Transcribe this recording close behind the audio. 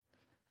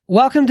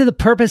Welcome to the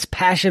Purpose,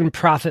 Passion,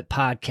 Profit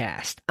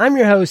podcast. I'm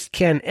your host,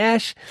 Ken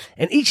Esch,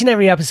 and each and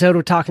every episode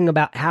we're talking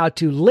about how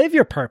to live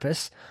your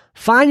purpose,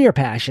 find your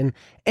passion,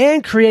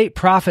 and create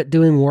profit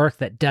doing work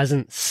that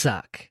doesn't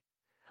suck.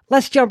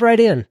 Let's jump right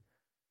in.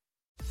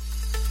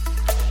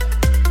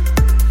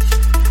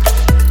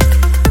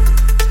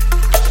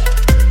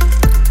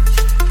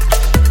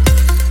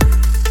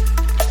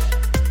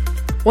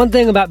 One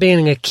thing about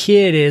being a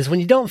kid is when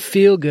you don't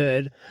feel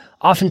good,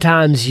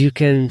 oftentimes you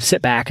can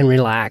sit back and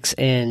relax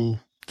and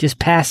just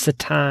pass the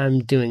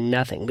time doing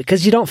nothing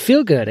because you don't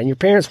feel good and your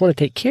parents want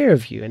to take care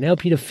of you and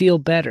help you to feel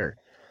better.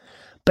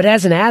 But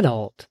as an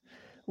adult,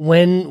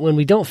 when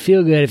we don't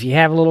feel good, if you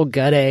have a little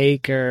gut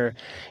ache or,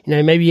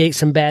 maybe you ate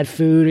some bad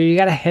food or you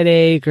got a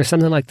headache or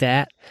something like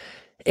that,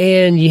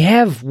 and you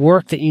have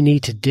work that you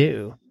need to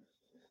do,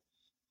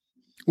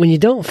 when you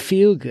don't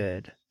feel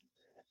good,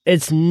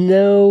 it's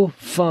no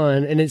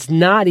fun and it's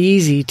not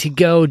easy to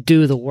go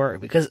do the work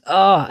because,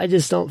 I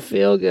just don't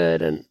feel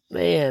good. And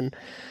man,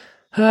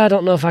 I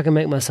don't know if I can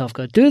make myself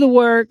go do the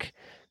work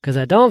because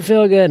I don't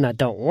feel good and I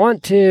don't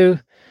want to.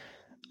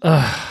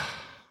 But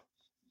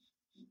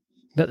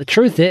the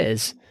truth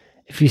is,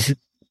 if you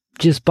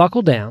just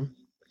buckle down,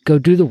 go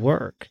do the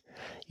work,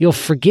 you'll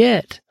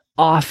forget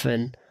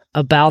often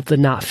about the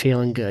not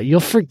feeling good. You'll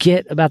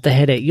forget about the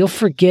headache. You'll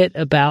forget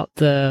about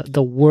the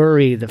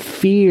worry, the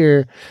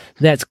fear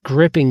that's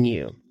gripping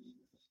you.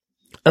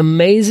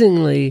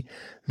 Amazingly,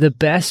 the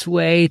best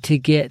way to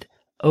get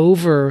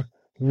over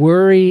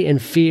worry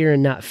and fear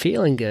and not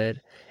feeling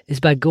good is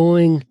by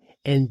going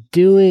and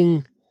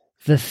doing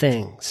the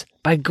things,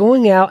 by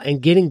going out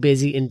and getting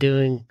busy and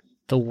doing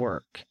the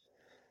work.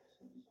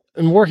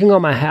 And working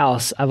on my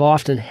house, I've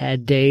often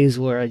had days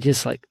where I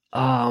just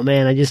oh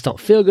man, I just don't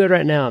feel good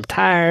right now. I'm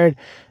tired.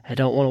 I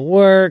don't want to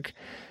work.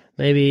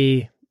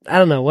 Maybe, I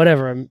don't know,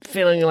 whatever. I'm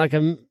feeling like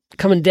I'm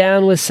coming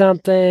down with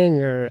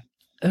something or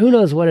who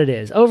knows what it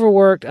is.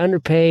 Overworked,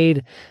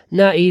 underpaid,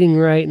 not eating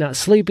right, not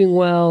sleeping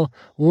well,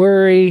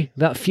 worry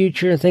about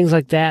future and things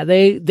like that.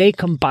 They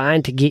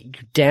combine to get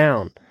you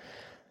down.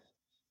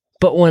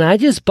 But when I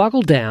just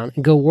buckle down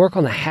and go work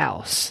on the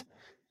house,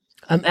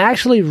 I'm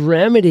actually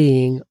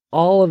remedying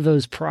all of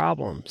those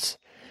problems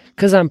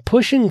because I'm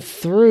pushing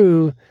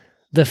through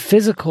the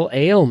physical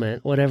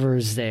ailment, whatever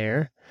is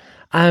there.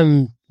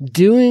 I'm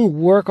doing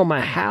work on my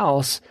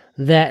house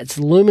that's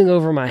looming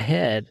over my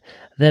head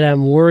that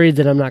I'm worried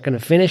that I'm not going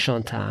to finish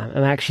on time.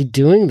 I'm actually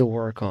doing the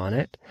work on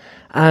it.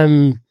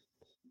 I'm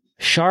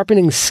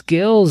sharpening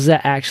skills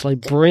that actually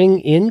bring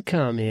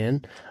income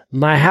in.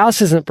 My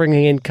house isn't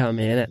bringing income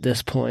in at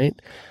this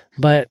point,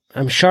 but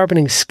I'm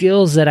sharpening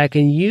skills that I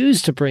can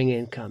use to bring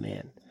income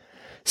in.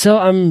 So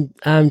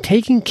I'm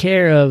taking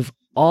care of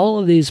all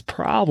of these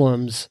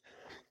problems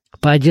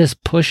by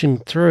just pushing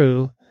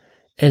through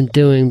and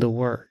doing the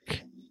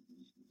work.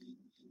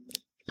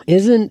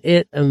 Isn't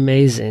it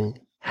amazing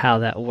how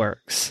that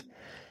works?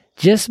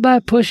 Just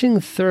by pushing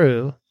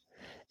through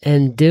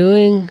and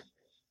doing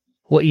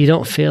what you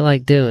don't feel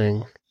like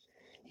doing,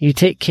 you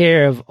take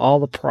care of all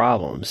the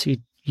problems.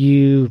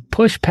 You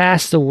push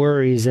past the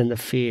worries and the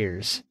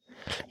fears.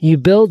 You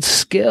build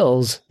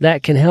skills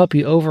that can help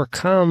you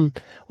overcome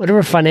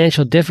whatever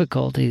financial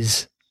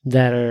difficulties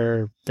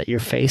that you're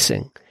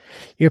facing.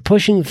 You're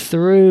pushing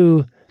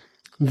through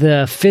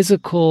the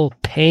physical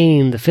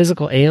pain, the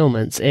physical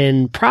ailments,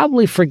 and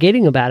probably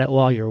forgetting about it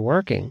while you're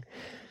working.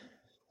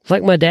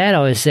 Like my dad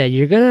always said,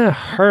 you're going to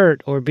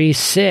hurt or be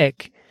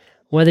sick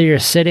whether you're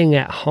sitting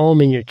at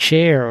home in your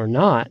chair or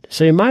not.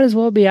 So you might as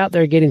well be out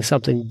there getting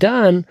something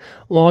done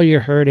while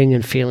you're hurting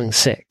and feeling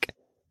sick.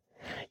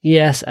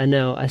 Yes, I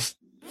know. I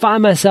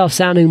find myself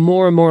sounding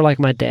more and more like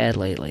my dad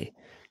lately.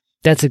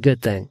 That's a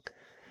good thing.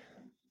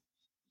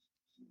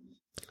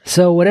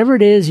 So whatever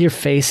it is you're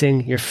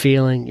facing, you're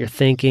feeling, you're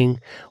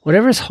thinking,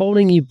 whatever's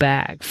holding you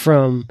back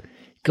from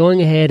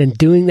going ahead and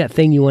doing that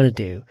thing you want to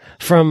do,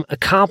 from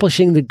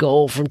accomplishing the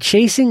goal, from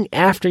chasing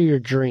after your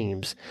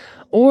dreams,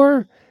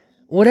 or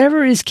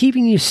whatever is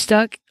keeping you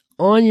stuck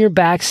on your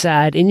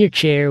backside in your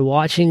chair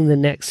watching the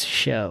next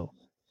show,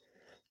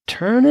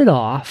 turn it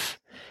off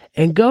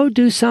and go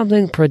do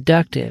something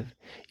productive.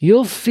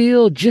 You'll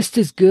feel just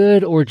as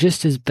good or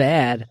just as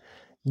bad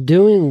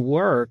doing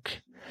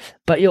work,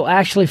 but you'll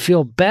actually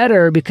feel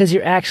better because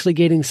you're actually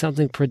getting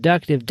something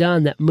productive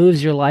done that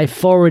moves your life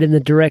forward in the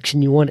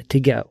direction you want it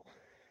to go.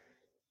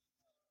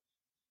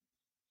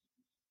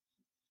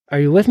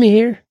 Are you with me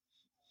here?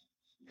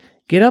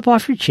 Get up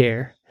off your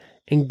chair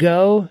and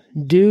go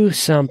do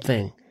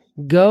something.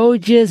 Go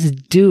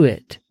just do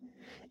it.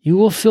 You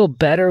will feel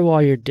better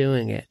while you're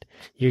doing it.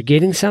 You're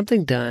getting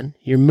something done.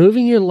 You're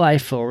moving your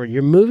life forward.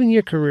 You're moving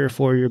your career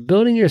forward. You're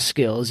building your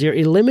skills. You're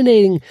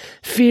eliminating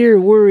fear,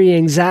 worry,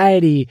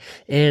 anxiety,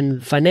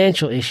 and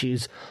financial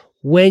issues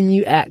when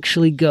you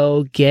actually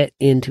go get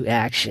into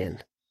action.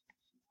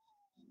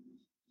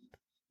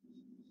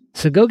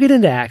 So go get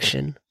into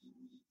action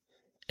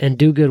and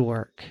do good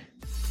work.